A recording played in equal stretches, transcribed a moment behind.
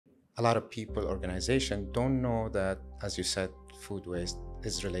a lot of people, organizations don't know that, as you said, food waste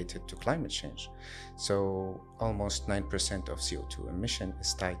is related to climate change. So almost 9% of CO2 emission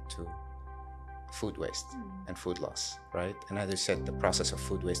is tied to food waste and food loss, right? And as you said, the process of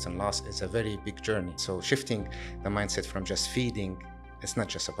food waste and loss is a very big journey. So shifting the mindset from just feeding, it's not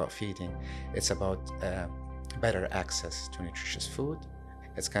just about feeding, it's about better access to nutritious food.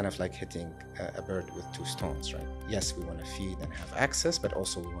 It's kind of like hitting a bird with two stones, right? Yes, we want to feed and have access, but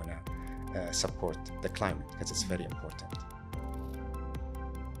also we want to support the climate because it's very important.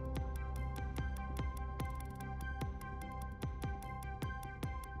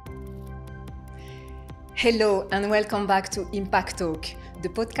 Hello and welcome back to Impact Talk, the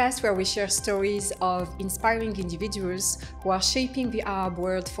podcast where we share stories of inspiring individuals who are shaping the Arab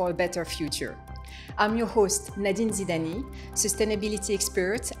world for a better future. I'm your host, Nadine Zidani, sustainability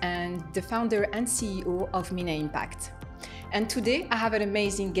expert and the founder and CEO of MENA Impact. And today I have an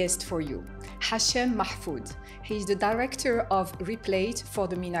amazing guest for you, Hachem Mahfoud. He is the director of Replate for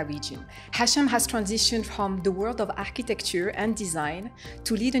the MENA region. Hachem has transitioned from the world of architecture and design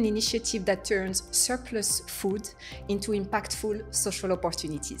to lead an initiative that turns surplus food into impactful social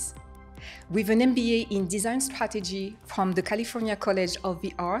opportunities. With an MBA in design strategy from the California College of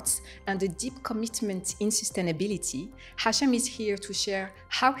the Arts and a deep commitment in sustainability, Hachem is here to share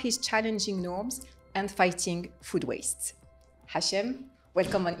how he's challenging norms and fighting food waste. Hachem,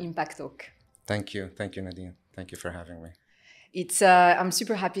 welcome on Impact Talk. Thank you, Nadine. Thank you for having me. I'm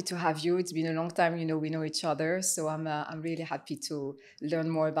super happy to have you. It's been a long time, we know each other, so I'm really happy to learn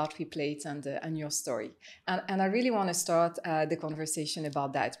more about Replate and your story. And I really want to start the conversation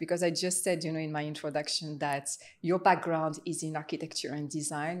about that because I just said, in my introduction that your background is in architecture and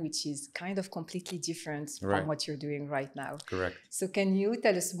design, which is kind of completely different from what you're doing right now. Correct. So can you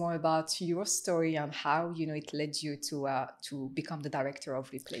tell us more about your story and how, it led you to become the director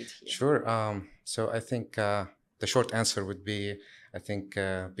of Replate here? Sure. So I think the short answer would be, I think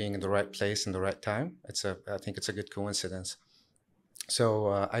being in the right place in the right time. I think it's a good coincidence.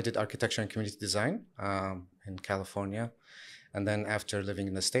 So I did architecture and community design in California. And then after living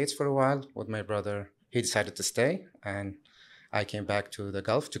in the States for a while with my brother, he decided to stay. And I came back to the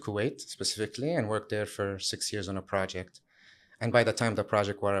Gulf, to Kuwait specifically, and worked there for 6 years on a project. And by the time the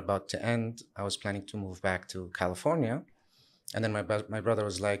project was about to end, I was planning to move back to California. And then my brother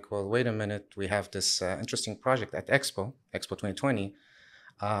was like, well, wait a minute, we have this interesting project at Expo 2020.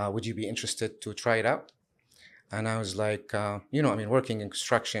 Would you be interested to try it out? And I was like, working in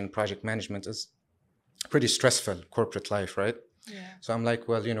construction, project management is pretty stressful, corporate life, right? Yeah. So I'm like,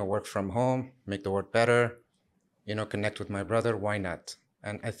 well, work from home, make the work better, connect with my brother, why not?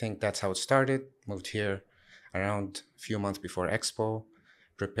 And I think that's how it started. Moved here around a few months before Expo,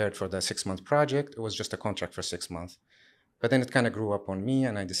 prepared for the 6-month project. It was just a contract for 6 months. But then it kind of grew up on me,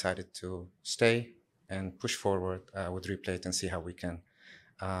 and I decided to stay and push forward with Replate and see how we can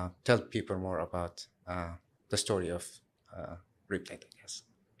tell people more about the story of Replate, I guess.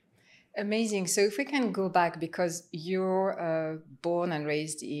 Amazing. So if we can go back, because you're born and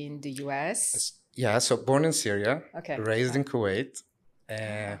raised in the US. Yeah, so born in Syria, okay. Raised in Kuwait.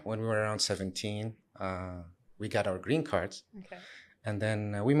 When we were around 17, we got our green cards. Okay. And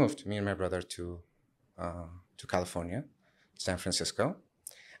then we moved, me and my brother, to California, San Francisco.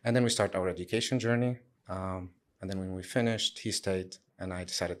 And then we started our education journey. And then when we finished, he stayed and I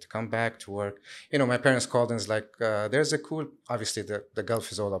decided to come back to work. My parents called and was like, there's a cool, obviously the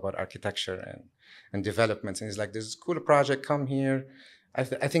Gulf is all about architecture and development. And he's like, there's a cool project, come here. I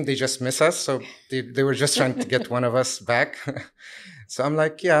think they just miss us. So they were just trying to get one of us back. So I'm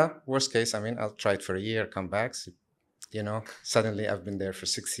like, yeah, worst case, I'll try it for a year, come back. So, suddenly I've been there for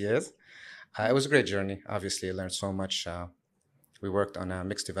 6 years. It was a great journey. Obviously, I learned so much. We worked on a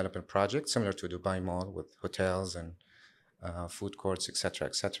mixed development project similar to Dubai Mall with hotels and food courts, et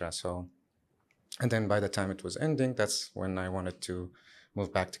cetera. So, and then by the time it was ending, that's when I wanted to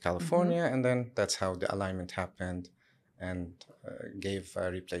move back to California. Mm-hmm. And then that's how the alignment happened and gave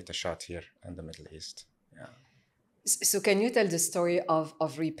Replate a shot here in the Middle East. Yeah. So can you tell the story of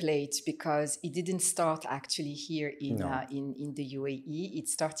Replate, because it didn't start actually here in the UAE. It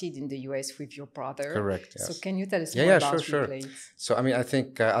started in the US with your brother. Correct. Yes. So can you tell us more about Replate? Sure. So I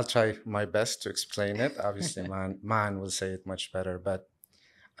think I'll try my best to explain it. Obviously, Man will say it much better. But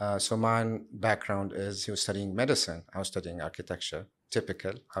so my background is he was studying medicine. I was studying architecture.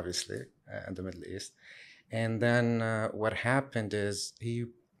 Typical, obviously, in the Middle East. And then what happened is the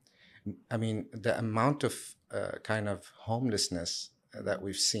amount of kind of homelessness that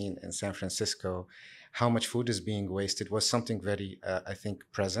we've seen in San Francisco, how much food is being wasted, was something very, I think,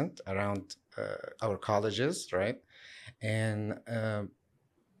 present around our colleges, right? And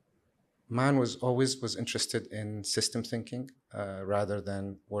Man was always interested in system thinking rather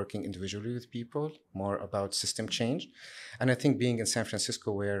than working individually with people, more about system change. And I think being in San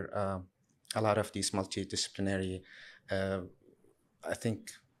Francisco, where a lot of these multidisciplinary, I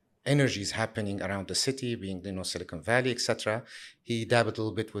think, energy is happening around the city, being Silicon Valley, etc. He dabbled a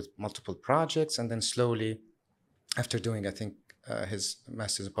little bit with multiple projects, and then slowly, after doing, I think, his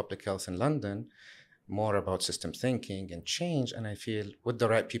master's in public health in London, more about system thinking and change. And I feel with the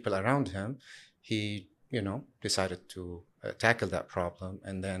right people around him, he, decided to tackle that problem.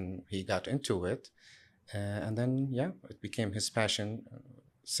 And then he got into it. And then, it became his passion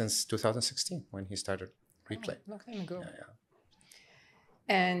since 2016 when he started Replate. Long time ago. Yeah.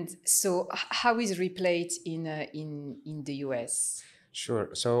 And so how is Replate in the US? Sure.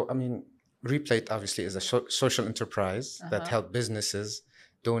 So, Replate obviously is a social enterprise that helps businesses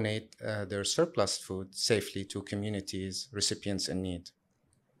donate their surplus food safely to communities, recipients in need.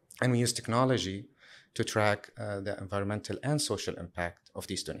 And we use technology to track the environmental and social impact of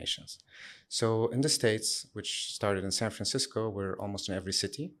these donations. So in the States, which started in San Francisco, we're almost in every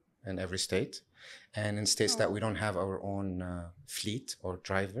city in every state. And in states that we don't have our own fleet or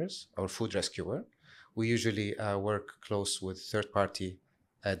drivers or food rescuer, we usually work close with third-party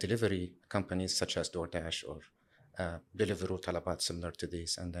delivery companies such as DoorDash or Deliveroo, Talabat, similar to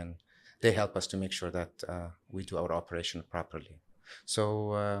these, and then they help us to make sure that we do our operation properly.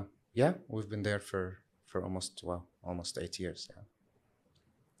 So we've been there for almost 8 years. Yeah.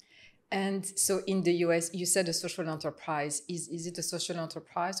 And so in the US, you said a social enterprise. Is it a social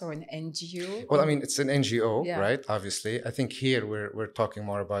enterprise or an NGO? Well, it's an NGO, right? Obviously. I think here we're talking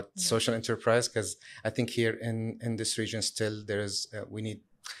more about social enterprise, because I think here in this region still there's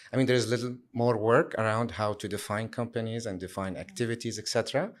there's little more work around how to define companies and define activities,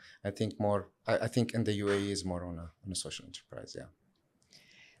 etc. I think in the UAE is more on a social enterprise. Yeah.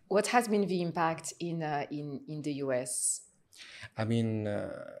 What has been the impact in the US?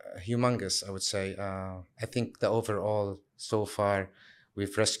 Humongous, I would say. I think the overall so far,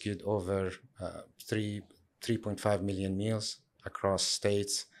 we've rescued over 3.5 million meals across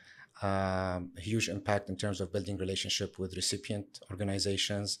states. Huge impact in terms of building relationship with recipient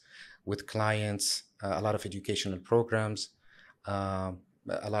organizations, with clients, a lot of educational programs,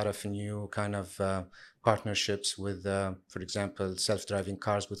 a lot of new kind of partnerships with, for example, self-driving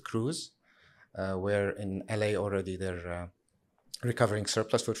cars with Cruise, where in LA already they're recovering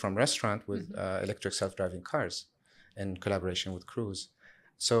surplus food from restaurant with electric self-driving cars in collaboration with Cruise.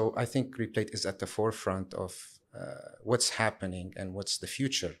 So I think Replate is at the forefront of what's happening and what's the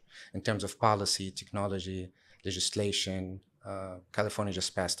future in terms of policy, technology, legislation. California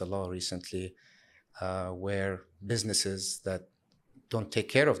just passed a law recently where businesses that don't take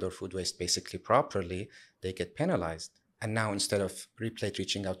care of their food waste basically properly, they get penalized. And now instead of Replate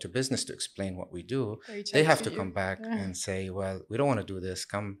reaching out to business to explain what we do, they have to come back and say, well, we don't want to do this.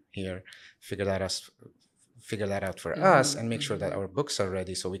 Come here, figure that out for us and make sure that our books are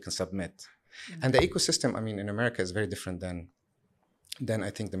ready so we can submit. And the ecosystem, in America is very different than I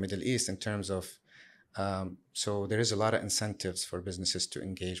think the Middle East in terms of, so there is a lot of incentives for businesses to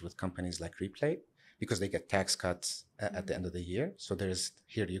engage with companies like Replate because they get tax cuts at the end of the year. So there's,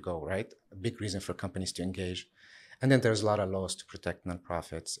 here you go, right? A big reason for companies to engage. And then there's a lot of laws to protect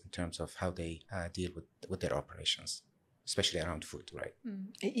nonprofits in terms of how they deal with their operations, especially around food, right?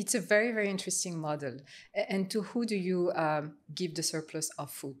 It's a very, very interesting model. And to who do you give the surplus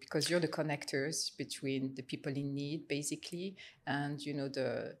of food? Because you're the connectors between the people in need, basically, and,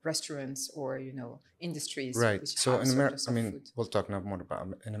 the restaurants or, industries. Right. So in America, we'll talk now more about,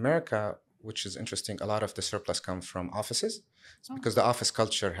 in America, which is interesting, a lot of the surplus comes from offices because the office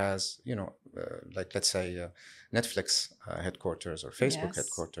culture has, like let's say Netflix headquarters or Facebook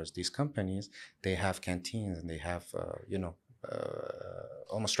headquarters, these companies, they have canteens and they have,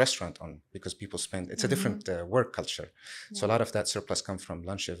 almost restaurant on because people spend, it's a different work culture. So a lot of that surplus comes from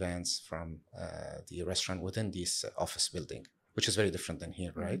lunch events, from the restaurant within this office building, which is very different than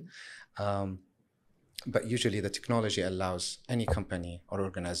here, right? But usually the technology allows any company or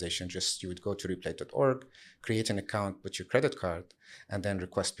organization, you would go to replate.org, create an account with your credit card, and then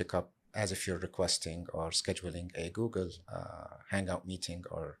request pickup as if you're requesting or scheduling a Google Hangout meeting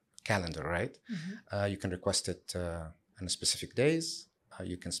or calendar, right? You can request it on specific days.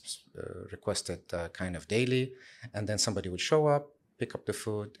 You can request it kind of daily, and then somebody would show up, pick up the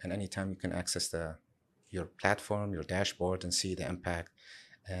food, and anytime you can access your platform, your dashboard, and see the impact.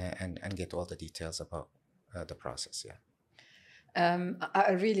 And get all the details about the process.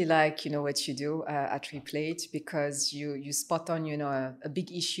 I really like what you do at Replate because you spot on a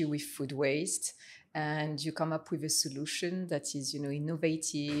big issue with food waste, and you come up with a solution that is,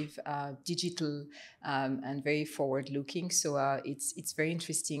 innovative, digital, and very forward-looking. So it's very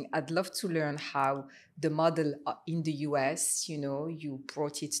interesting. I'd love to learn how the model in the US, you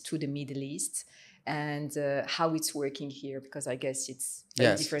brought it to the Middle East, and how it's working here, because I guess it's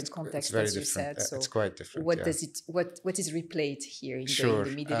very different context, as you said. So it's quite different. What does it? What is Replate here in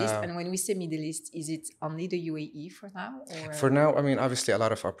the Middle East? And when we say Middle East, is it only the UAE for now? Or? For now, I mean, obviously, a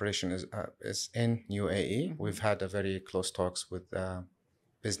lot of operation is in UAE. Mm-hmm. We've had a very close talks with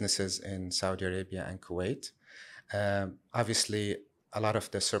businesses in Saudi Arabia and Kuwait. Obviously, a lot of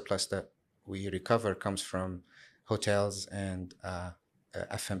the surplus that we recover comes from hotels and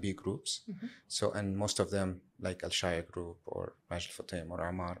F&B groups. Mm-hmm. So, and most of them, like Al Shaya Group or Majd Al Futtaim or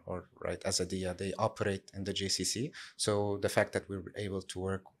Amar or Azadiya, they operate in the JCC. So the fact that we were able to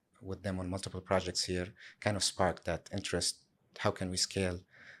work with them on multiple projects here kind of sparked that interest. How can we scale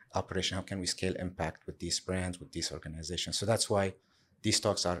operation? How can we scale impact with these brands, with these organizations? So that's why these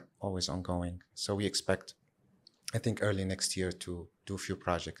talks are always ongoing. So we expect, I think, early next year to do a few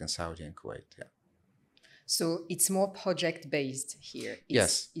projects in Saudi and Kuwait. Yeah. So it's more project-based here.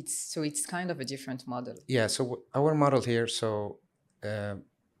 Yes. It's kind of a different model. Yeah. So our model here. So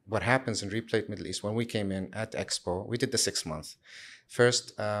what happens in Replate Middle East, when we came in at Expo, we did the 6 months.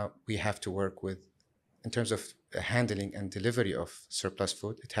 First, we have to work with, in terms of handling and delivery of surplus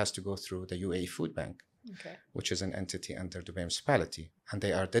food, it has to go through the UAE Food Bank, which is an entity under Dubai Municipality, and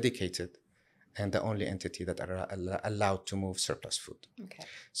they are dedicated and the only entity that are allowed to move surplus food. Okay.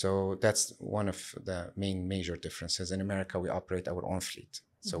 So that's one of the main major differences. In America, we operate our own fleet.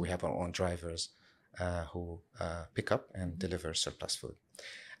 So we have our own drivers who pick up and deliver surplus food.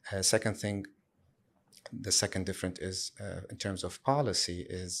 Second thing, the second difference is in terms of policy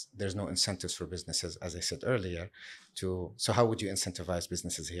is there's no incentives for businesses, as I said earlier, so how would you incentivize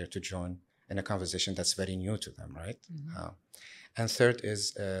businesses here to join in a conversation that's very new to them, right? And third is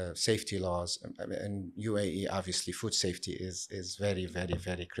safety laws. In UAE, obviously, food safety is very, very,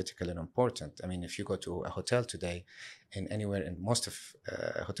 very critical and important. I mean, if you go to a hotel today, in most of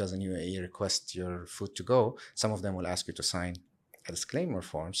hotels in UAE request your food to go, some of them will ask you to sign a disclaimer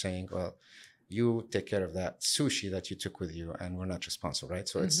form saying, well, you take care of that sushi that you took with you and we're not responsible, right?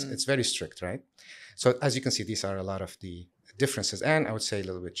 So it's very strict, right? So as you can see, these are a lot of the differences and I would say a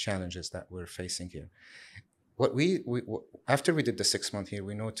little bit challenges that we're facing here. What after we did the 6 month here,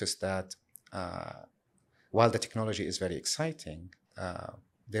 we noticed that while the technology is very exciting,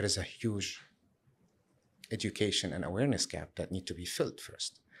 there is a huge education and awareness gap that need to be filled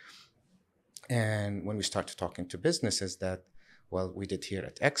first. And when we started talking to businesses that, well, we did here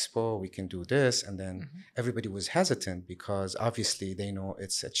at Expo, we can do this, and then everybody was hesitant because obviously they know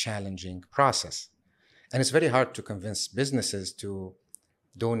it's a challenging process. And it's very hard to convince businesses to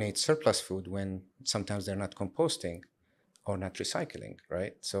donate surplus food when sometimes they're not composting or not recycling,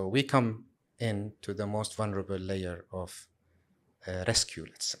 right? So we come into the most vulnerable layer of rescue,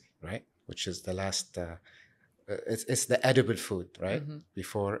 let's say, right? Which is the last, it's the edible food, right?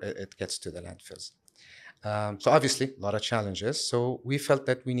 Before it gets to the landfills. So obviously, a lot of challenges. So we felt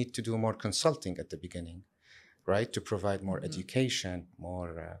that we need to do more consulting at the beginning, right? To provide more education,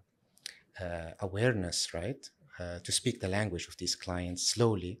 more awareness, right? To speak the language of these clients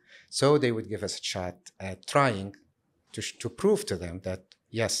slowly, so they would give us a shot at trying to prove to them that,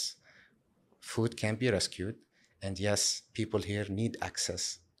 yes, food can be rescued, and yes, people here need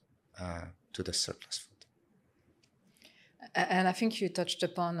access to the surplus food. And I think you touched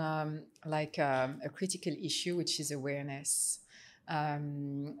upon a critical issue, which is awareness.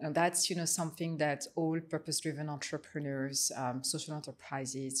 And that's, something that all purpose-driven entrepreneurs, social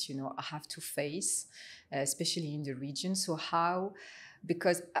enterprises, have to face, especially in the region. So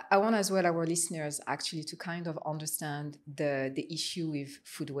because I want as well our listeners actually to kind of understand the issue with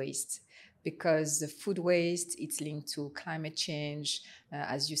food waste. Because the food waste, it's linked to climate change.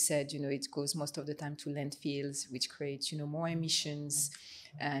 As you said, it goes most of the time to landfills, which creates, more emissions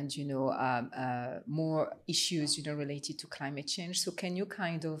and, more issues, related to climate change. So can you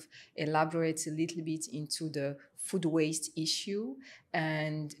kind of elaborate a little bit into the food waste issue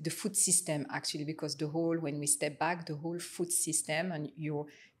and the food system, actually, because when we step back, the whole food system and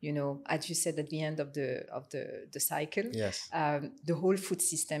as you said at the end of the cycle, yes, the whole food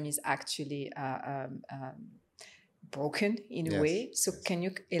system is actually broken in a way. So can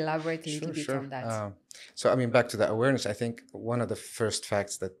you elaborate a little bit on that? So, I mean, back to the awareness, I think one of the first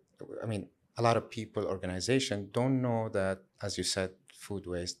facts that, a lot of people, organizations don't know that, as you said, food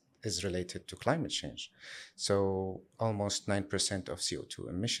waste is related to climate change. So almost 9% of CO2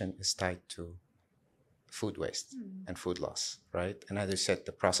 emission is tied to food waste and food loss, right? And as I said,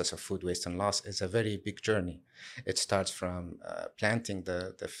 the process of food waste and loss is a very big journey. It starts from planting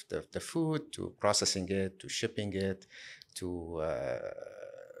the food, to processing it, to shipping it, to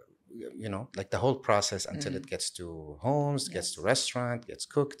like the whole process until it gets to homes, gets to restaurant, gets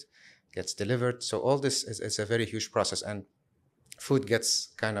cooked, gets delivered. So all this is a very huge process, and food gets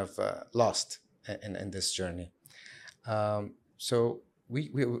kind of lost in this journey. So we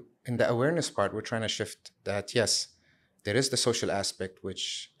in the awareness part, we're trying to shift that. Yes, there is the social aspect,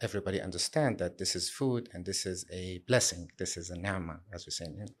 which everybody understand that this is food and this is a blessing. This is a ni'mah, as we say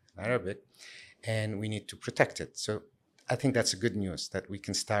in Arabic, and we need to protect it. So I think that's good news that we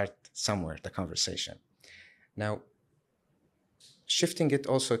can start somewhere the conversation. Now, shifting it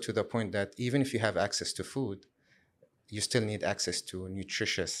also to the point that even if you have access to food, you still need access to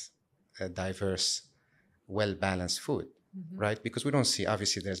nutritious, diverse, well-balanced food, right? Because we don't see,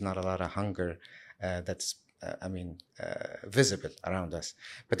 obviously, there's not a lot of hunger that's, visible around us.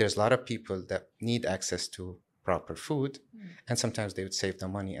 But there's a lot of people that need access to proper food, and sometimes they would save the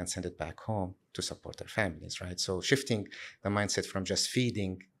money and send it back home to support their families, right? So shifting the mindset from just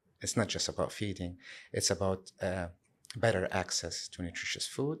feeding, it's not just about feeding, it's about better access to nutritious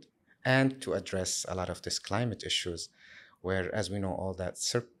food, and to address a lot of these climate issues, where, as we know, all that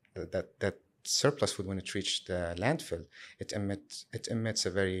surplus food, when it reaches the landfill, it emits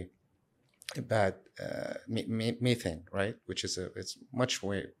a very bad methane, right? Which is it's much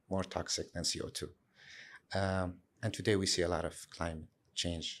way more toxic than CO2. And today we see a lot of climate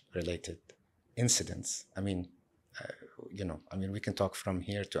change related incidents. We can talk from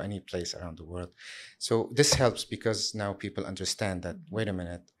here to any place around the world. So this helps because now people understand that, wait a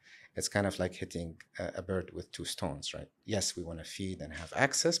minute, it's kind of like hitting a bird with two stones, right? Yes, we want to feed and have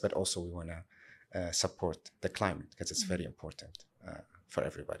access, but also we want to support the climate, because it's very important for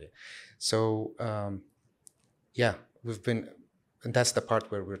everybody. So, and that's the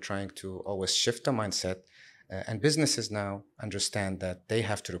part where we're trying to always shift the mindset. And businesses now understand that they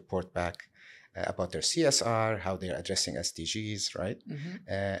have to report back about their CSR, how they're addressing SDGs, right?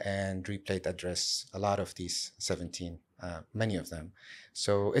 And Replate address a lot of these 17, many of them.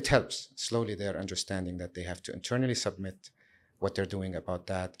 So it helps. Slowly they're understanding that they have to internally submit what they're doing about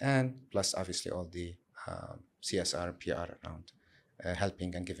that, and plus obviously all the CSR and PR around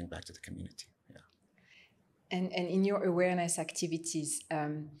helping and giving back to the community. Yeah. And in your awareness activities,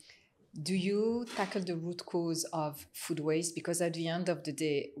 do you tackle the root cause of food waste? Because at the end of the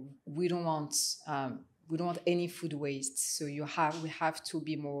day, we don't want any food waste. So we have to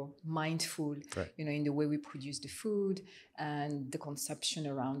be more mindful, right, in the way we produce the food and the consumption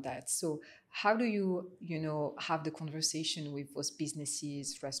around that. So how do you, have the conversation with those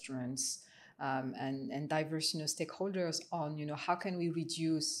businesses, restaurants, and diverse, stakeholders on, how can we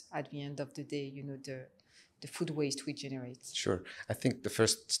reduce at the end of the day, the food waste we generate? Sure. I think the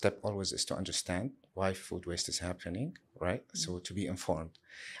first step always is to understand why food waste is happening, right? So to be informed.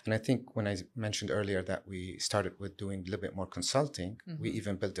 And I think when I mentioned earlier that we started with doing a little bit more consulting, we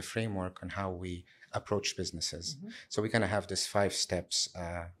even built a framework on how we approach businesses. So we kind of have this 5 steps,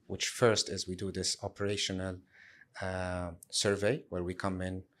 which first is we do this operational survey where we come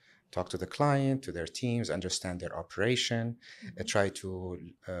in, talk to the client, to their teams, understand their operation, try to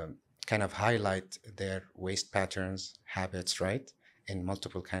kind of highlight their waste patterns, habits, right, in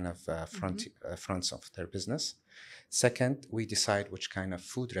multiple kind of fronts of their business. Second, we decide which kind of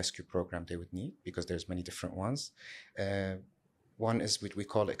food rescue program they would need, because there's many different ones. One is what we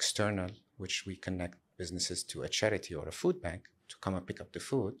call external, which we connect businesses to a charity or a food bank to come and pick up the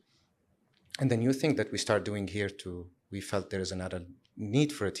food. And the new thing that we start doing here we felt there is another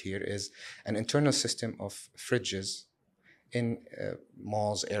need for it here, is an internal system of fridges in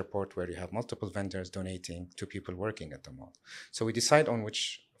malls, airport, where you have multiple vendors donating to people working at the mall. So we decide on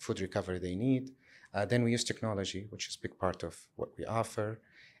which food recovery they need. Then we use technology, which is a big part of what we offer,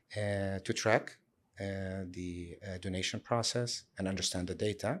 to track the donation process and understand the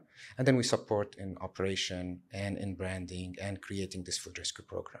data. And then we support in operation and in branding and creating this food rescue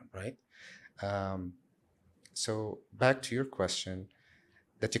program, right? So back to your question,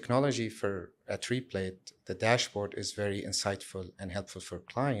 the technology for at Replate, the dashboard is very insightful and helpful for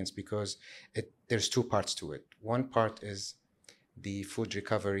clients, because there's 2 parts to it. One part is the food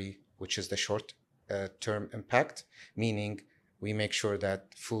recovery, which is the short-term impact, meaning we make sure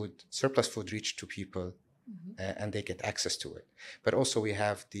that surplus food reach to people and they get access to it. But also we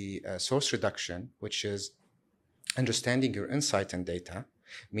have the source reduction, which is understanding your insight and data,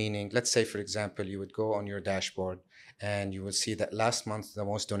 meaning, let's say, for example, you would go on your dashboard and you will see that last month the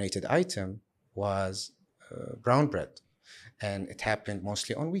most donated item was brown bread, and it happened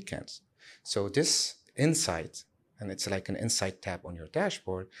mostly on weekends. So this insight, and it's like an insight tab on your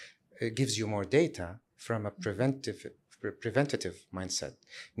dashboard, it gives you more data from a preventative mindset.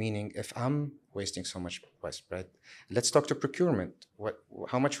 Meaning, if I'm wasting so much white bread, let's talk to procurement.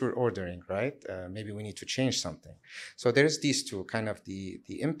 How much we're ordering, right? Maybe we need to change something. So there's these two, kind of the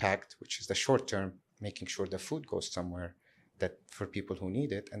impact, which is the short term, making sure the food goes somewhere that for people who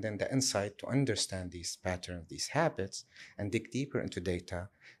need it, and then the insight to understand these patterns, these habits, and dig deeper into data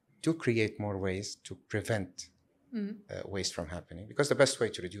to create more ways to prevent waste from happening. Because the best way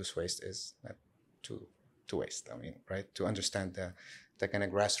to reduce waste is not to waste. I mean, right? To understand the kind of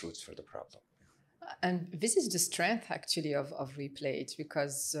grassroots for the problem. And this is the strength actually of Replate,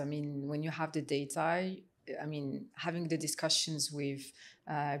 because I mean, when you have the data, I mean, having the discussions with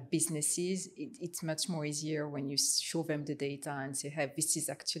businesses, it's much more easier when you show them the data and say, hey, this is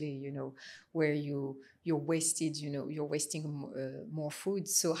actually, you know, where you're wasted, you know, you're wasting more food.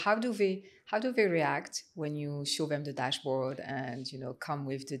 So how do they react when you show them the dashboard and, you know, come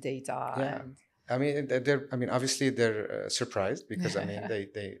with the data? Yeah. And I mean, obviously they're surprised, because I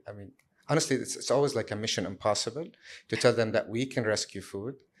mean, honestly, it's always like a mission impossible to tell them that we can rescue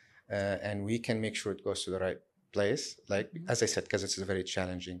food and we can make sure it goes to the right place. Like, as I said, because it's a very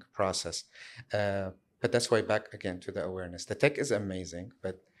challenging process. But that's why, back again to the awareness. The tech is amazing,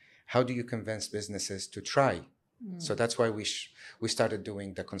 but how do you convince businesses to try? So that's why we started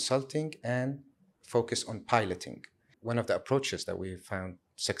doing the consulting and focus on piloting. One of the approaches that we found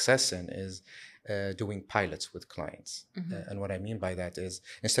success in is doing pilots with clients. And what I mean by that is,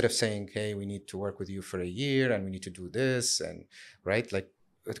 instead of saying, hey, we need to work with you for a year and we need to do this, and right, like,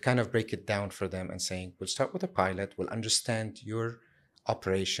 kind of break it down for them and saying, we'll start with a pilot, we'll understand your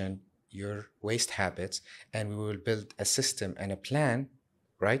operation, your waste habits, and we will build a system and a plan,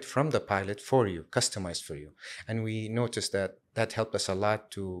 right, from the pilot for you, customized for you. And we noticed that helped us a lot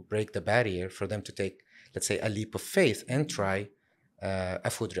to break the barrier for them to take, let's say, a leap of faith and try a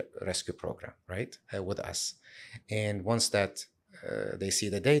food rescue program, right, with us. And once that they see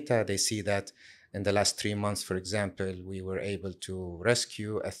the data, they see that in the last 3 months, for example, we were able to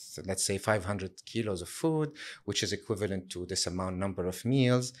rescue, let's say, 500 kilos of food, which is equivalent to this number of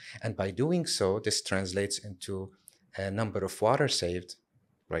meals. And by doing so, this translates into a number of water saved,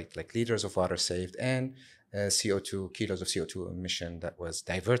 right, like liters of water saved, and kilos of CO2 emission that was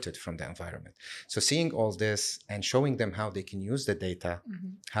diverted from the environment. So seeing all this and showing them how they can use the data,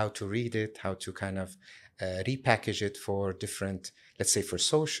 how to read it, how to kind of repackage it for different, let's say, for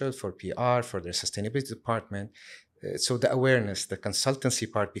social, for PR, for their sustainability department. So the awareness, the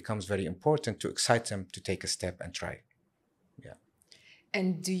consultancy part becomes very important to excite them to take a step and try. Yeah.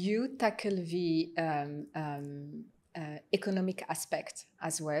 And do you tackle the economic aspect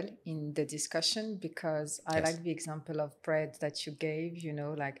as well in the discussion? Because I like the example of bread that you gave, you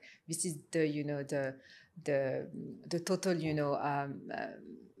know, like this is the, you know, the total, you know,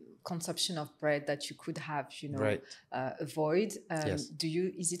 consumption of bread that you could have, you know, avoid.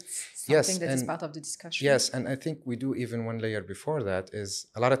 Is it something that is part of the discussion? Yes, and I think we do even one layer before that is,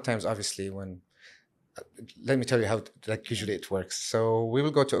 a lot of times, obviously, when let me tell you how like usually it works. So we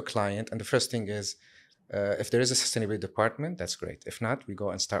will go to a client, and the first thing is, if there is a sustainability department, that's great. If not, we go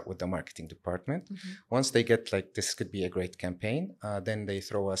and start with the marketing department. Once they get like, this could be a great campaign, then they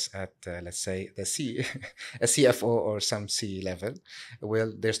throw us at, let's say, a CFO or some C level.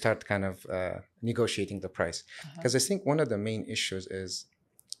 Well, they start kind of negotiating the price. Because I think one of the main issues is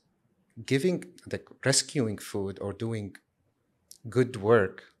rescuing food or doing good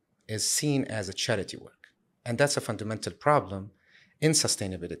work is seen as a charity work. And that's a fundamental problem in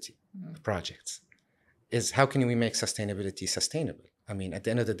sustainability projects. Is how can we make sustainability sustainable? I mean, at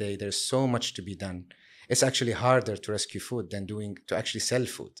the end of the day, there's so much to be done. It's actually harder to rescue food than to actually sell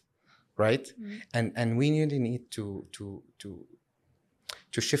food, right? And we really need to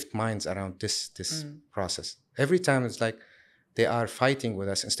shift minds around this process. Every time it's like they are fighting with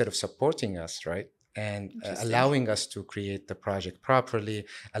us instead of supporting us, right? And allowing us to create the project properly,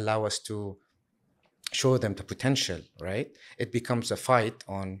 allow us to show them the potential, right? It becomes a fight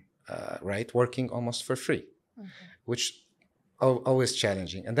on working almost for free, which always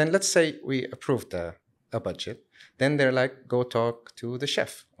challenging. And then let's say we approved a budget, then they're like, go talk to the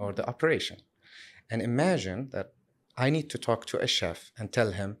chef or the operation. And imagine that I need to talk to a chef and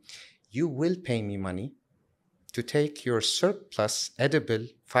tell him, you will pay me money to take your surplus edible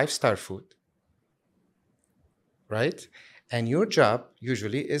 5-star food, right? And your job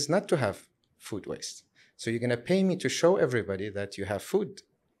usually is not to have food waste. So you're going to pay me to show everybody that you have food,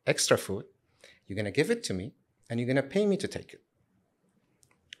 extra food. You're going to give it to me and you're going to pay me to take it,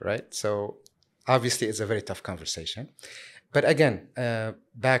 right? So obviously it's a very tough conversation. But again,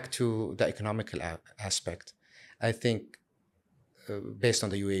 back to the economical aspect, I think based on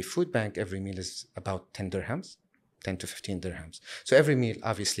the UAE Food Bank, every meal is about 10 dirhams, 10 to 15 dirhams. So every meal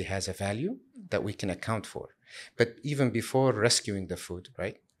obviously has a value that we can account for. But even before rescuing the food,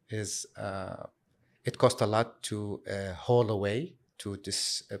 right, it costs a lot to haul away, to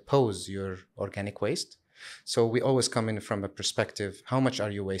dispose your organic waste. So we always come in from a perspective, how much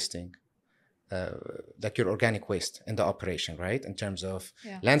are you wasting? Like your organic waste in the operation, right? In terms of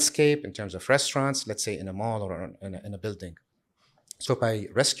landscape, in terms of restaurants, let's say in a mall or in a building. So by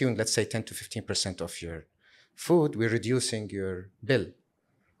rescuing, let's say 10 to 15% of your food, we're reducing your bill,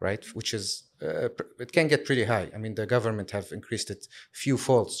 right? Which is, it can get pretty high. I mean, the government have increased it few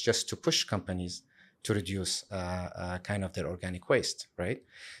folds just to push companies to reduce kind of their organic waste, right?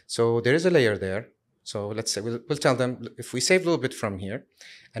 So there is a layer there. So let's say we'll tell them, if we save a little bit from here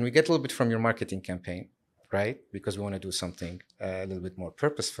and we get a little bit from your marketing campaign, right? Because we want to do something a little bit more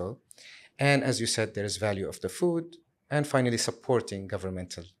purposeful. And as you said, there is value of the food, and finally supporting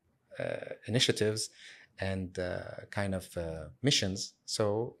governmental initiatives and kind of missions.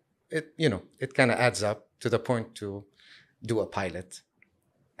 So it kind of adds up to the point to do a pilot,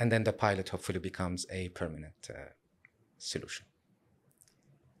 and then the pilot hopefully becomes a permanent solution.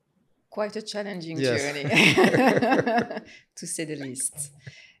 Quite a challenging journey, to say the least.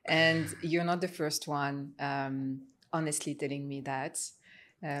 And you're not the first one, honestly, telling me that.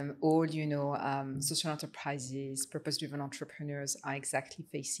 All, social enterprises, purpose-driven entrepreneurs are exactly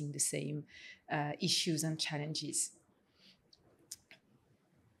facing the same issues and challenges.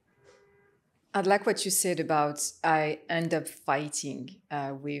 I'd like what you said about I end up fighting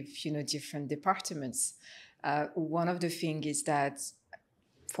with, different departments. One of the things is that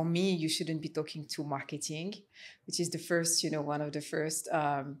for me, you shouldn't be talking to marketing, which is the first, one of the first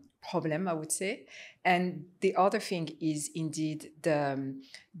problem, I would say. And the other thing is indeed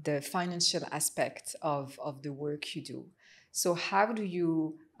the financial aspect of the work you do. So how do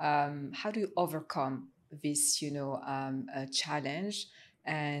you overcome this, challenge?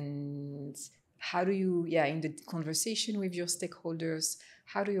 And how do you, in the conversation with your stakeholders,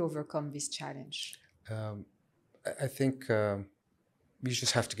 how do you overcome this challenge? I think you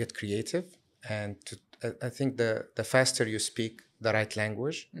just have to get creative, and I think the faster you speak the right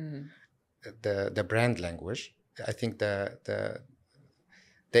language, the brand language, I think the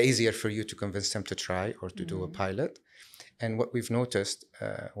easier for you to convince them to try or to do a pilot. And what we've noticed,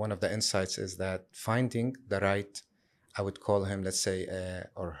 one of the insights is that finding the right, I would call him, let's say,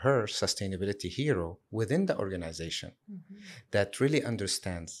 or her sustainability hero within the organization that really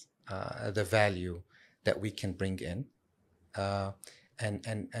understands the value that we can bring in,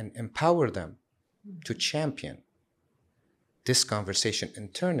 and empower them to champion this conversation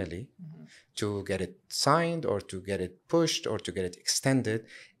internally to get it signed or to get it pushed or to get it extended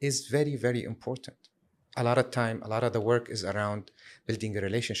is very, very important. A lot of time, a lot of the work is around building a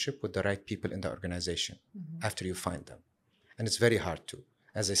relationship with the right people in the organization after you find them. And it's very hard to.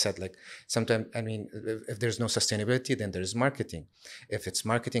 As I said, like sometimes, I mean, if there's no sustainability, then there's marketing. If it's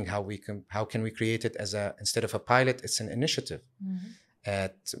marketing, how can we create it as instead of a pilot, it's an initiative.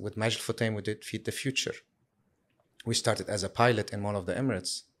 With Majid Futtaim, we did Feed the Future. We started as a pilot in Mall of the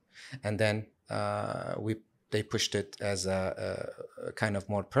Emirates, and then they pushed it as a kind of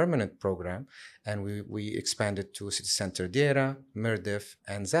more permanent program, and we expanded to City Center Deira, Mirdif,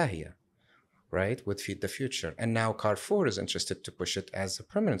 and Zahia, right, with Feed the Future. And now Carrefour is interested to push it as a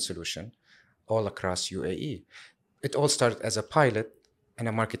permanent solution all across UAE. It all started as a pilot and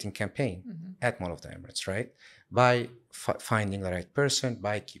a marketing campaign at Mall of the Emirates, right? By finding the right person,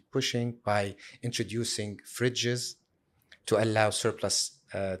 by keep pushing, by introducing fridges to allow surplus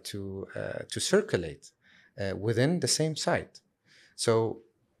to circulate within the same site. So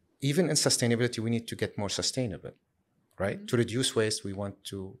even in sustainability, we need to get more sustainable, right? To reduce waste, we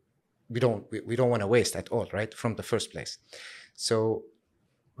don't want to waste at all, right? From the first place. So,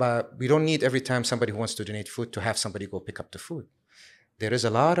 but we don't need every time somebody who wants to donate food to have somebody go pick up the food. There is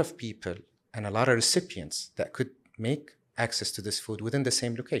a lot of people and a lot of recipients that could make access to this food within the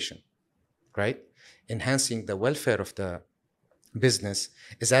same location, right? Enhancing the welfare of the business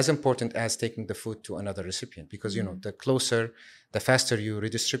is as important as taking the food to another recipient, because the faster you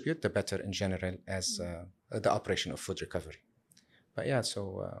redistribute, the better in general as the operation of food recovery. But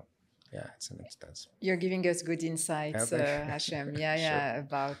it's an instance. You're giving us good insights, Hachem.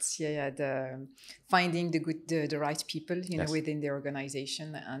 About the finding the right people, within the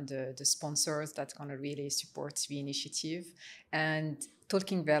organization, and the sponsors that gonna really support the initiative, and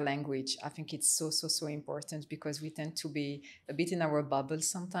talking their language. I think it's so important because we tend to be a bit in our bubble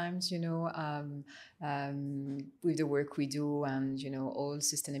sometimes, with the work we do and, all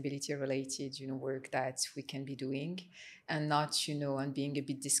sustainability related, work that we can be doing, and not, and being a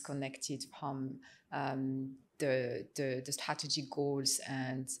bit disconnected from the strategic goals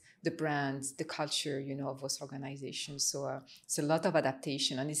and the brands, the culture, of those organizations. So it's a lot of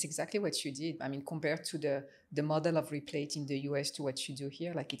adaptation, and it's exactly what you did. I mean, compared to the model of Replate in the US to what you do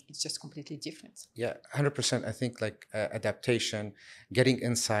here, like it's just completely different. Yeah, 100%. I think like adaptation, getting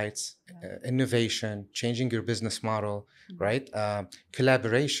insights, innovation, changing your business model, right?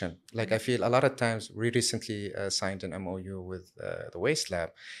 Collaboration. Like I feel a lot of times, we recently signed an MOU with the Waste Lab,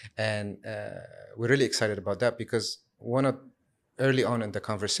 and we're really excited about that because early on in the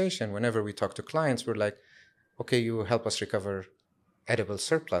conversation, whenever we talk to clients, we're like, okay, you help us recover edible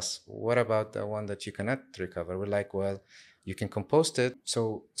surplus. What about the one that you cannot recover? We're like, well, you can compost it.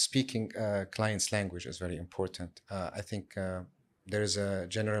 So speaking client's language is very important. I think there is a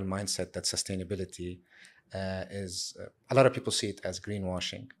general mindset that sustainability is, a lot of people see it as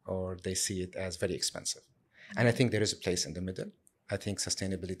greenwashing, or they see it as very expensive. And I think there is a place in the middle. I think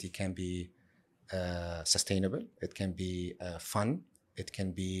sustainability can be sustainable. It can be fun. It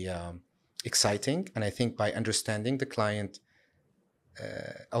can be exciting. And I think by understanding the client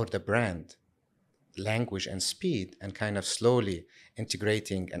or the brand language and speed, and kind of slowly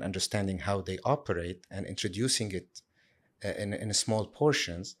integrating and understanding how they operate and introducing it in small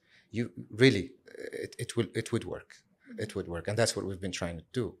portions, you really, it would work. It would work. And that's what we've been trying to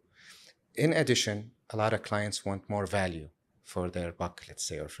do. In addition, a lot of clients want more value for their buck, let's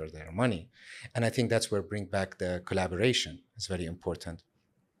say, or for their money. And I think that's where bring back the collaboration is very important.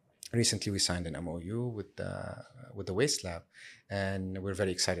 Recently, we signed an MOU with the Waste Lab, and we're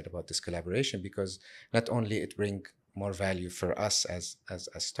very excited about this collaboration because not only it brings more value for us as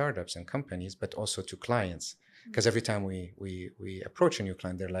startups and companies, but also to clients. Because every time we approach a new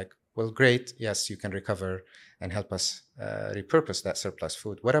client, they're like, well, great, yes, you can recover and help us repurpose that surplus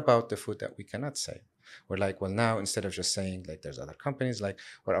food. What about the food that we cannot save? We're like, well, now instead of just saying like there's other companies, like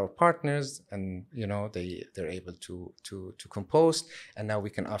we're our partners, and they're able to compost, and now we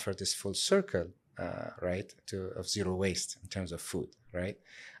can offer this full circle, right, of zero waste in terms of food, right?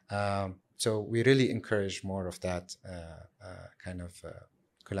 So we really encourage more of that kind of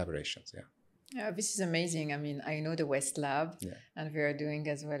collaborations. Yeah. Yeah, this is amazing. I mean, I know the West Lab, and we are doing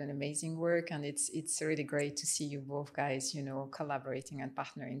as well an amazing work, and it's really great to see you both guys, collaborating and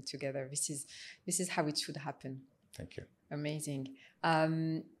partnering together. This is how it should happen. Thank you. Amazing.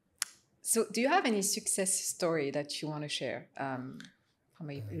 So, do you have any success story that you want to share from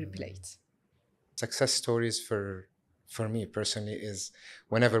a Replate? Success stories for me personally is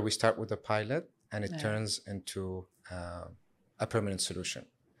whenever we start with a pilot and it turns into a permanent solution.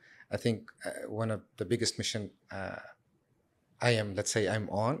 I think one of the biggest mission I'm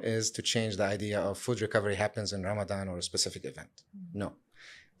on is to change the idea of food recovery happens in Ramadan or a specific event. No,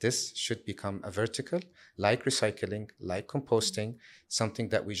 this should become a vertical, like recycling, like composting, something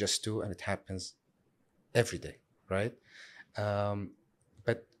that we just do and it happens every day, right?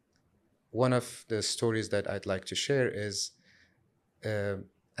 But one of the stories that I'd like to share is,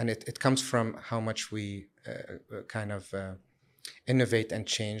 and it comes from how much we innovate and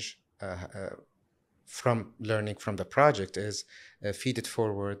change from learning from the project is Feed It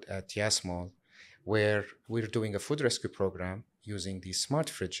Forward at Yasmall, where we're doing a food rescue program using these smart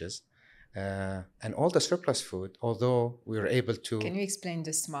fridges, and all the surplus food, although we were able to... Can you explain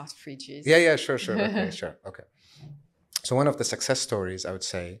the smart fridges? Yeah, sure. Okay, sure. Okay. So one of the success stories, I would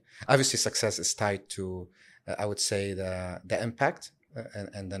say, obviously success is tied to, I would say, the impact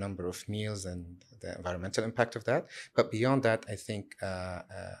and the number of meals and the environmental impact of that. But beyond that, I think,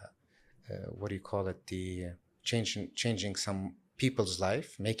 the changing some people's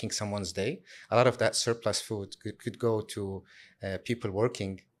life, making someone's day. A lot of that surplus food could go to people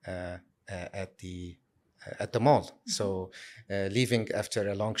working at the mall. Mm-hmm. So leaving after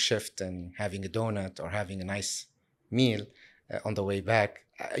a long shift and having a donut or having a nice meal on the way back,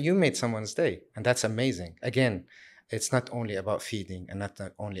 you made someone's day, and that's amazing. Again, it's not only about feeding and not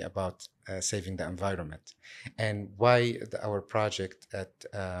only about saving the environment. And why our project at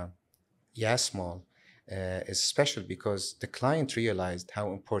Yasmall is special, because the client realized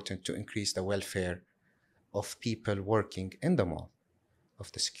how important to increase the welfare of people working in the mall, of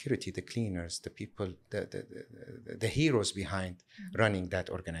the security, the cleaners, the people, the heroes behind running that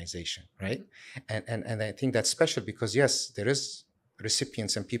organization, right? And I think that's special because, yes, there is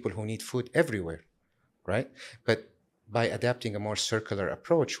recipients and people who need food everywhere, right? But by adapting a more circular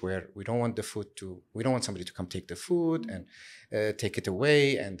approach where we don't want somebody to come take the food and take it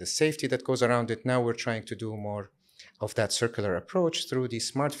away, and the safety that goes around it. Now we're trying to do more of that circular approach through these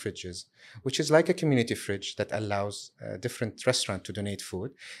smart fridges, which is like a community fridge that allows a different restaurant to donate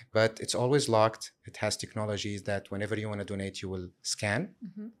food, but it's always locked. It has technologies that whenever you want to donate, you will scan.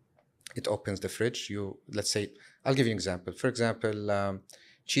 It opens the fridge. Let's say, I'll give you an example. For example,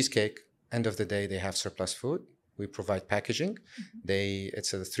 cheesecake, end of the day, they have surplus food. We provide packaging.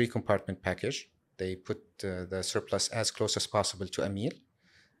 It's a 3-compartment package. They put the surplus as close as possible to a meal.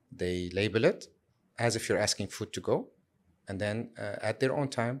 They label it as if you're asking food to go. And then at their own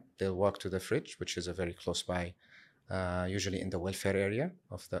time, they'll walk to the fridge, which is a very close by, usually in the welfare area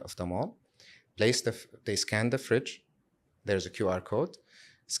of the mall. They scan the fridge. There's a QR code.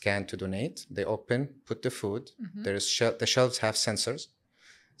 Scan to donate. They open, put the food. The shelves have sensors.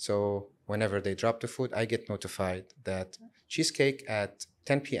 So whenever they drop the food, I get notified that Cheesecake at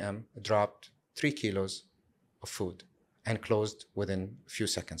 10 p.m. dropped 3 kilos of food and closed within a few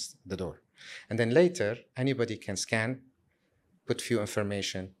seconds, the door. And then later, anybody can scan, put few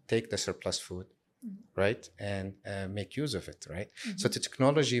information, take the surplus food, right? And make use of it, right? So the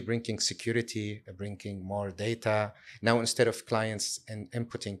technology bringing security, bringing more data. Now, instead of clients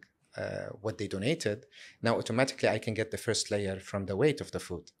inputting what they donated, now automatically I can get the first layer from the weight of the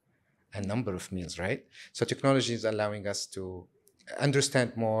food and number of meals, right? So technology is allowing us to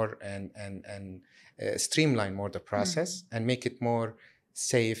understand more and streamline more the process and make it more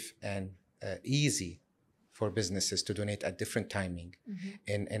safe and easy for businesses to donate at different timing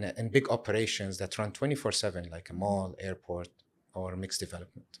in big operations that run 24/7, like a mall, airport, or mixed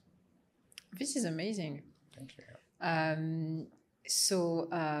development. This is amazing. Thank you.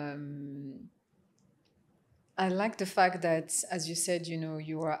 I like the fact that, as you said,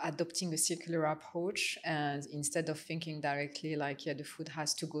 you are adopting a circular approach, and instead of thinking directly like, the food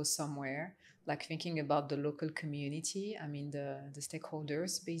has to go somewhere, like thinking about the local community, I mean the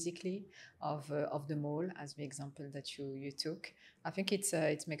stakeholders basically of the mall, as the example that you took. I think it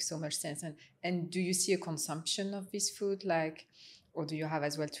makes so much sense. And do you see a consumption of this food, like, or do you have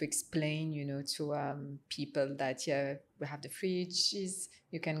as well to explain, to people that we have the fridges,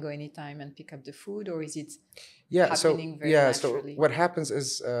 you can go anytime and pick up the food, or is it happening very naturally? So what happens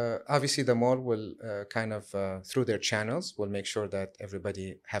is obviously the mall will through their channels will make sure that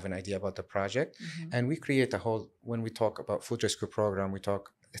everybody have an idea about the project, and we create when we talk about food rescue program,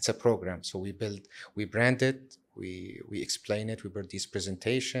 it's a program. So we brand it, we explain it, we build these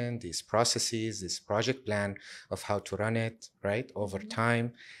presentation, these processes, this project plan of how to run it, right, over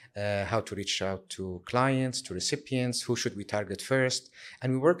time, how to reach out to clients, to recipients, who should we target first. And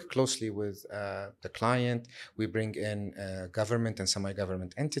we work closely with the client. We bring in government and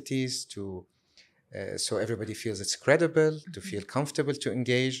semi-government entities so everybody feels it's credible, to feel comfortable to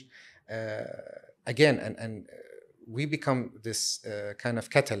engage. Again, and we become this kind of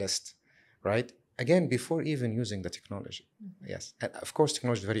catalyst, right? Again, before even using the technology. Yes. And of course,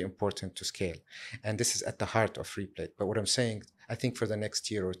 technology is very important to scale. And this is at the heart of Replate. But what I'm saying, I think for the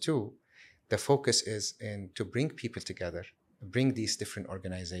next year or two, the focus is to bring people together, bring these different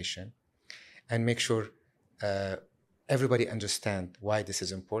organizations, and make sure everybody understand why this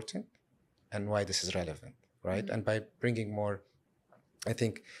is important and why this is relevant, right? And by bringing more, I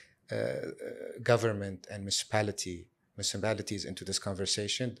think, government and municipalities into this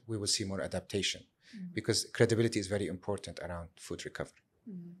conversation, we will see more adaptation, because credibility is very important around food recovery.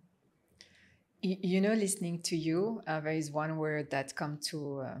 Listening to you, there is one word that comes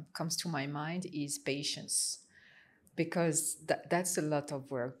to my mind is patience, because that's a lot of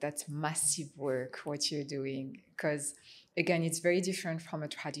work. That's massive work what you're doing, because again, it's very different from a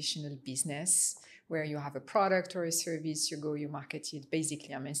traditional business where you have a product or a service, you market it.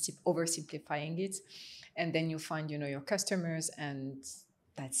 Basically, I'm oversimplifying it. And then you find, your customers, and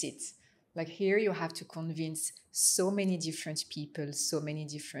that's it. Like here, you have to convince so many different people, so many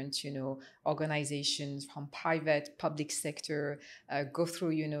different, organizations from private, public sector, go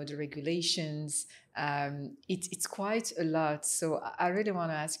through, the regulations. It's quite a lot. So I really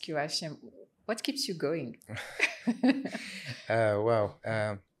want to ask you, Hachem, what keeps you going? Wow.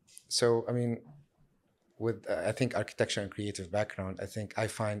 So, I mean, with, I think, architecture and creative background, I think I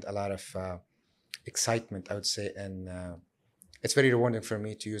find a lot of excitement, I would say, and it's very rewarding for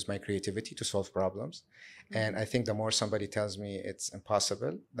me to use my creativity to solve problems. And I think the more somebody tells me it's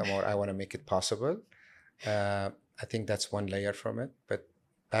impossible, the more I want to make it possible. I think that's one layer from it. But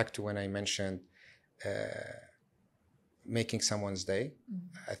back to when I mentioned making someone's day,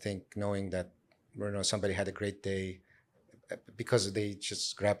 I think knowing that somebody had a great day, because they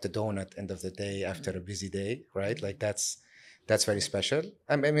just grab the donut end of the day after a busy day, right? Like that's very special.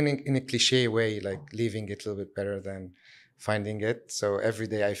 I mean, in a cliche way, like leaving it a little bit better than finding it. So every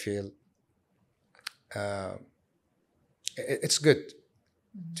day I feel it's good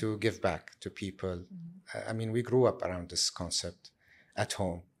to give back to people. I mean, we grew up around this concept at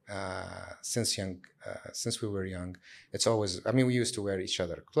home since we were young. It's always, I mean, we used to wear each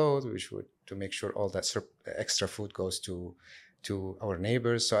other clothes. We should to make sure all that extra food goes to our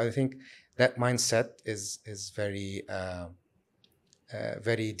neighbors. So I think that mindset is very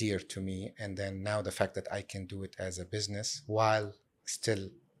very dear to me. And then now the fact that I can do it as a business while still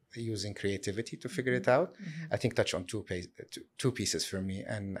using creativity to figure it out, I think touch on two pieces for me,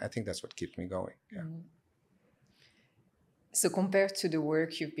 and I think that's what keeps me going. Yeah. So compared to the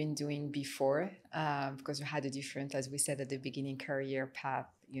work you've been doing before, because you had a different, as we said at the beginning, career path,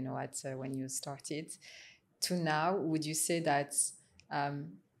 you know, at when you started, to now, would you say that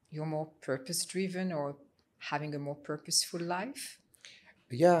you're more purpose-driven or having a more purposeful life?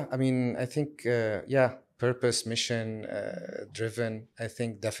 Yeah, I mean, I think, purpose, mission driven, I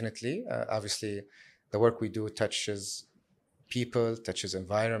think definitely. Obviously, the work we do touches people, touches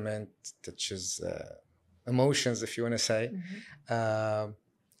environment, touches emotions, if you want to say.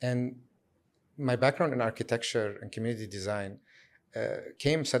 And my background in architecture and community design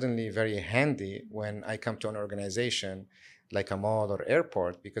came suddenly very handy when I come to an organization like a mall or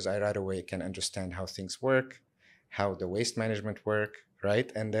airport, because I right away can understand how things work, how the waste management work,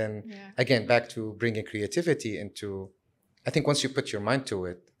 right? And then again, back to bringing creativity into, I think once you put your mind to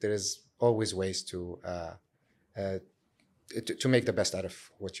it, there is always ways to make the best out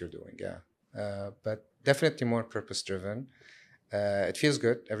of what you're doing. But definitely more purpose-driven. It feels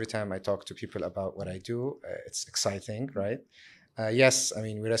good every time I talk to people about what I do. It's exciting, right? Yes, I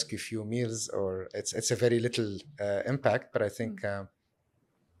mean, we rescue few meals, or it's a very little impact, but I think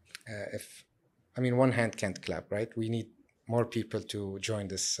one hand can't clap, right? We need more people to join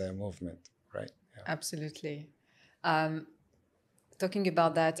this movement, right? Yeah. Absolutely. Talking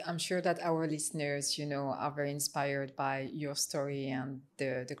about that, I'm sure that our listeners, you know, are very inspired by your story and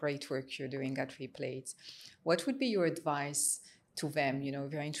the great work you're doing at Replate. What would be your advice to them, you know,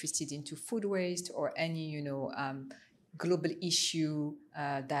 if they're interested into food waste or any, you know, global issue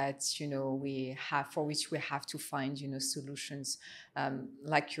that, you know, we have, for which we have to find, you know, solutions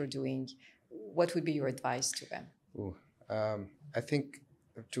like you're doing? What would be your advice to them? I think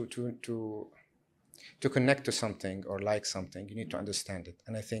to connect to something or like something, you need to understand it.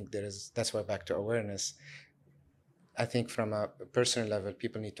 And I think that's why back to awareness. I think from a personal level,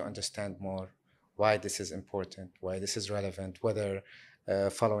 people need to understand more why this is important, why this is relevant, whether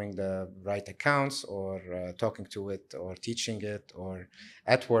following the right accounts or talking to it or teaching it or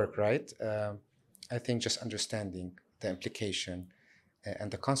at work, right? I think just understanding the implication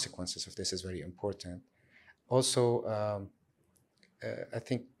and the consequences of this is very important. Also, I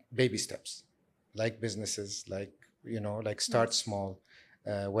think baby steps, like businesses, like, you know, like start small,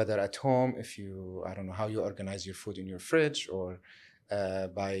 whether at home, if you, I don't know how you organize your food in your fridge, or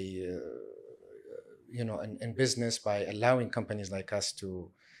by, you know, in business, by allowing companies like us to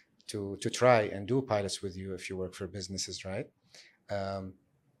try and do pilots with you if you work for businesses, right?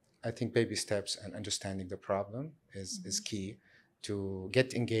 I think baby steps and understanding the problem is key to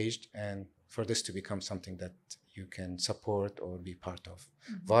get engaged and for this to become something that you can support or be part of.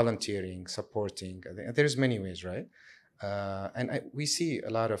 Volunteering, supporting, there's many ways, right? And we see a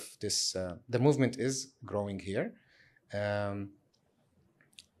lot of this, the movement is growing here. So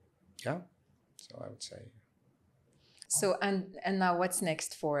I would say. So, and now what's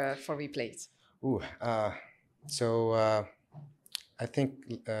next for Replate? I think,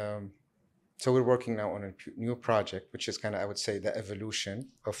 so we're working now on a new project, which is kind of, I would say, the evolution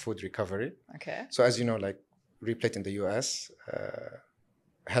of food recovery. Okay. So as you know, like Replate in the US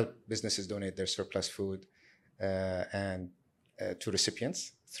help businesses donate their surplus food and to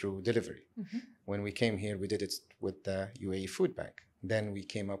recipients through delivery. When we came here, we did it with the UAE Food Bank. Then we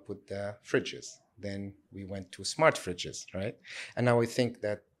came up with the fridges. Then we went to smart fridges, right? And now we think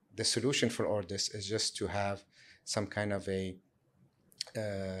that the solution for all this is just to have some kind of a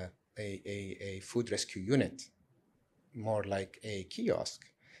food rescue unit, more like a kiosk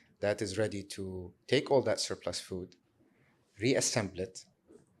that is ready to take all that surplus food, reassemble it,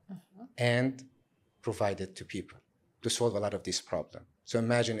 and provide it to people to solve a lot of these problems. So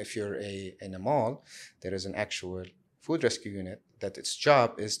imagine if you're in a mall, there is an actual food rescue unit that its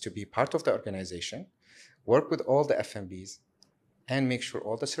job is to be part of the organization, work with all the FMBs, and make sure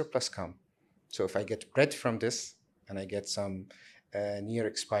all the surplus come. So if I get bread from this and I get some a near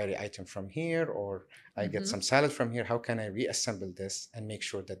expiry item from here, or I get some salad from here. How can I reassemble this and make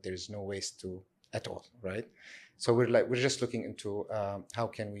sure that there is no waste at all, right? So we're just looking into how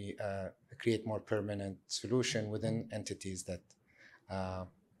can we create more permanent solution within entities that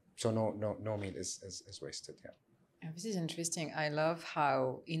so no meal is wasted. Yeah. This is interesting. I love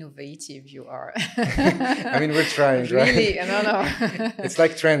how innovative you are. I mean, we're trying, really, right? no. It's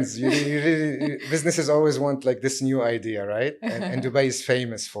like trends. Businesses always want like this new idea, right? And Dubai is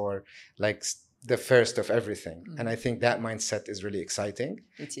famous for like the first of everything. And I think that mindset is really exciting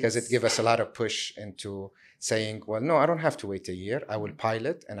because it gives us a lot of push into saying, well, no, I don't have to wait a year. I will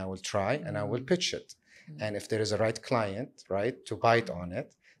pilot and I will try and I will pitch it. And if there is a right client, right, to bite on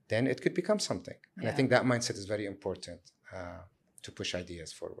it, then it could become something. And I think that mindset is very important to push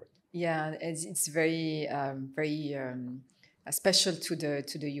ideas forward. Yeah, it's very, very special to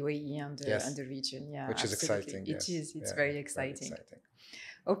the UAE and the region. Yeah, which is exciting. It is. It's very exciting. Very exciting.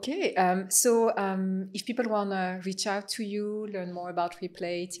 Okay, so if people want to reach out to you, learn more about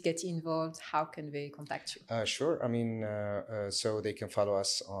Replate, get involved, how can they contact you? Sure. I mean, so they can follow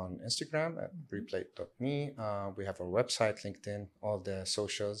us on Instagram at replate.me. We have our website, LinkedIn, all the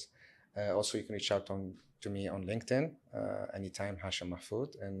socials. Also, you can reach out to me on LinkedIn anytime, Hachem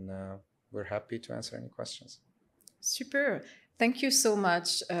Mahfoud, and we're happy to answer any questions. Super. Thank you so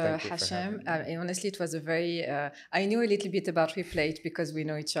much, Hachem. Honestly, it was a very, I knew a little bit about Replate because we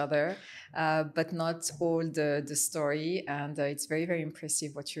know each other, but not all the story. And it's very, very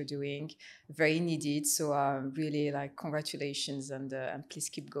impressive what you're doing, very needed. So really like congratulations and please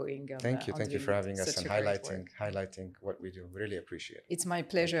keep going. Thank you for having us and highlighting what we do. Really appreciate it. It's my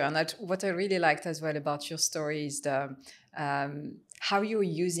pleasure. And what I really liked as well about your story is how you're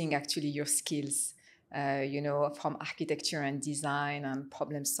using actually your skills. From architecture and design and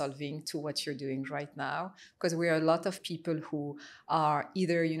problem solving to what you're doing right now, because we are a lot of people who are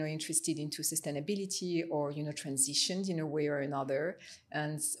either, interested into sustainability or, transitions in a way or another.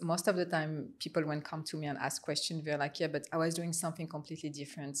 And most of the time people, when come to me and ask questions, they're like, yeah, but I was doing something completely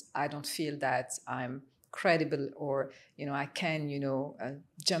different. I don't feel that I'm credible or, I can,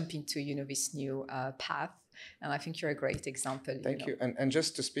 jump into, this new path. And I think you're a great example. Thank you. And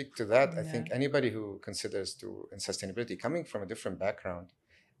just to speak to that, I think anybody who considers in sustainability, coming from a different background,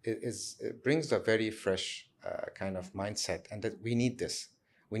 it brings a very fresh kind of mindset. And that we need this.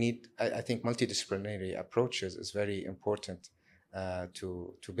 We need, I think, multidisciplinary approaches is very important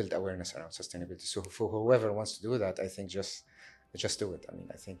to build awareness around sustainability. So for whoever wants to do that, I think just do it. I mean,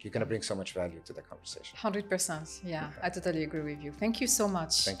 I think you're going to bring so much value to the conversation. 100%. Yeah, I totally agree with you. Thank you so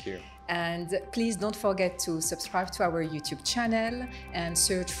much. Thank you. And please don't forget to subscribe to our YouTube channel and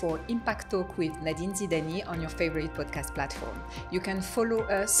search for Impact Talk with Nadine Zidani on your favorite podcast platform. You can follow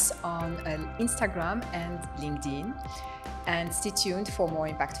us on Instagram and LinkedIn, and stay tuned for more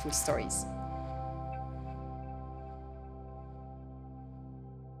impactful stories.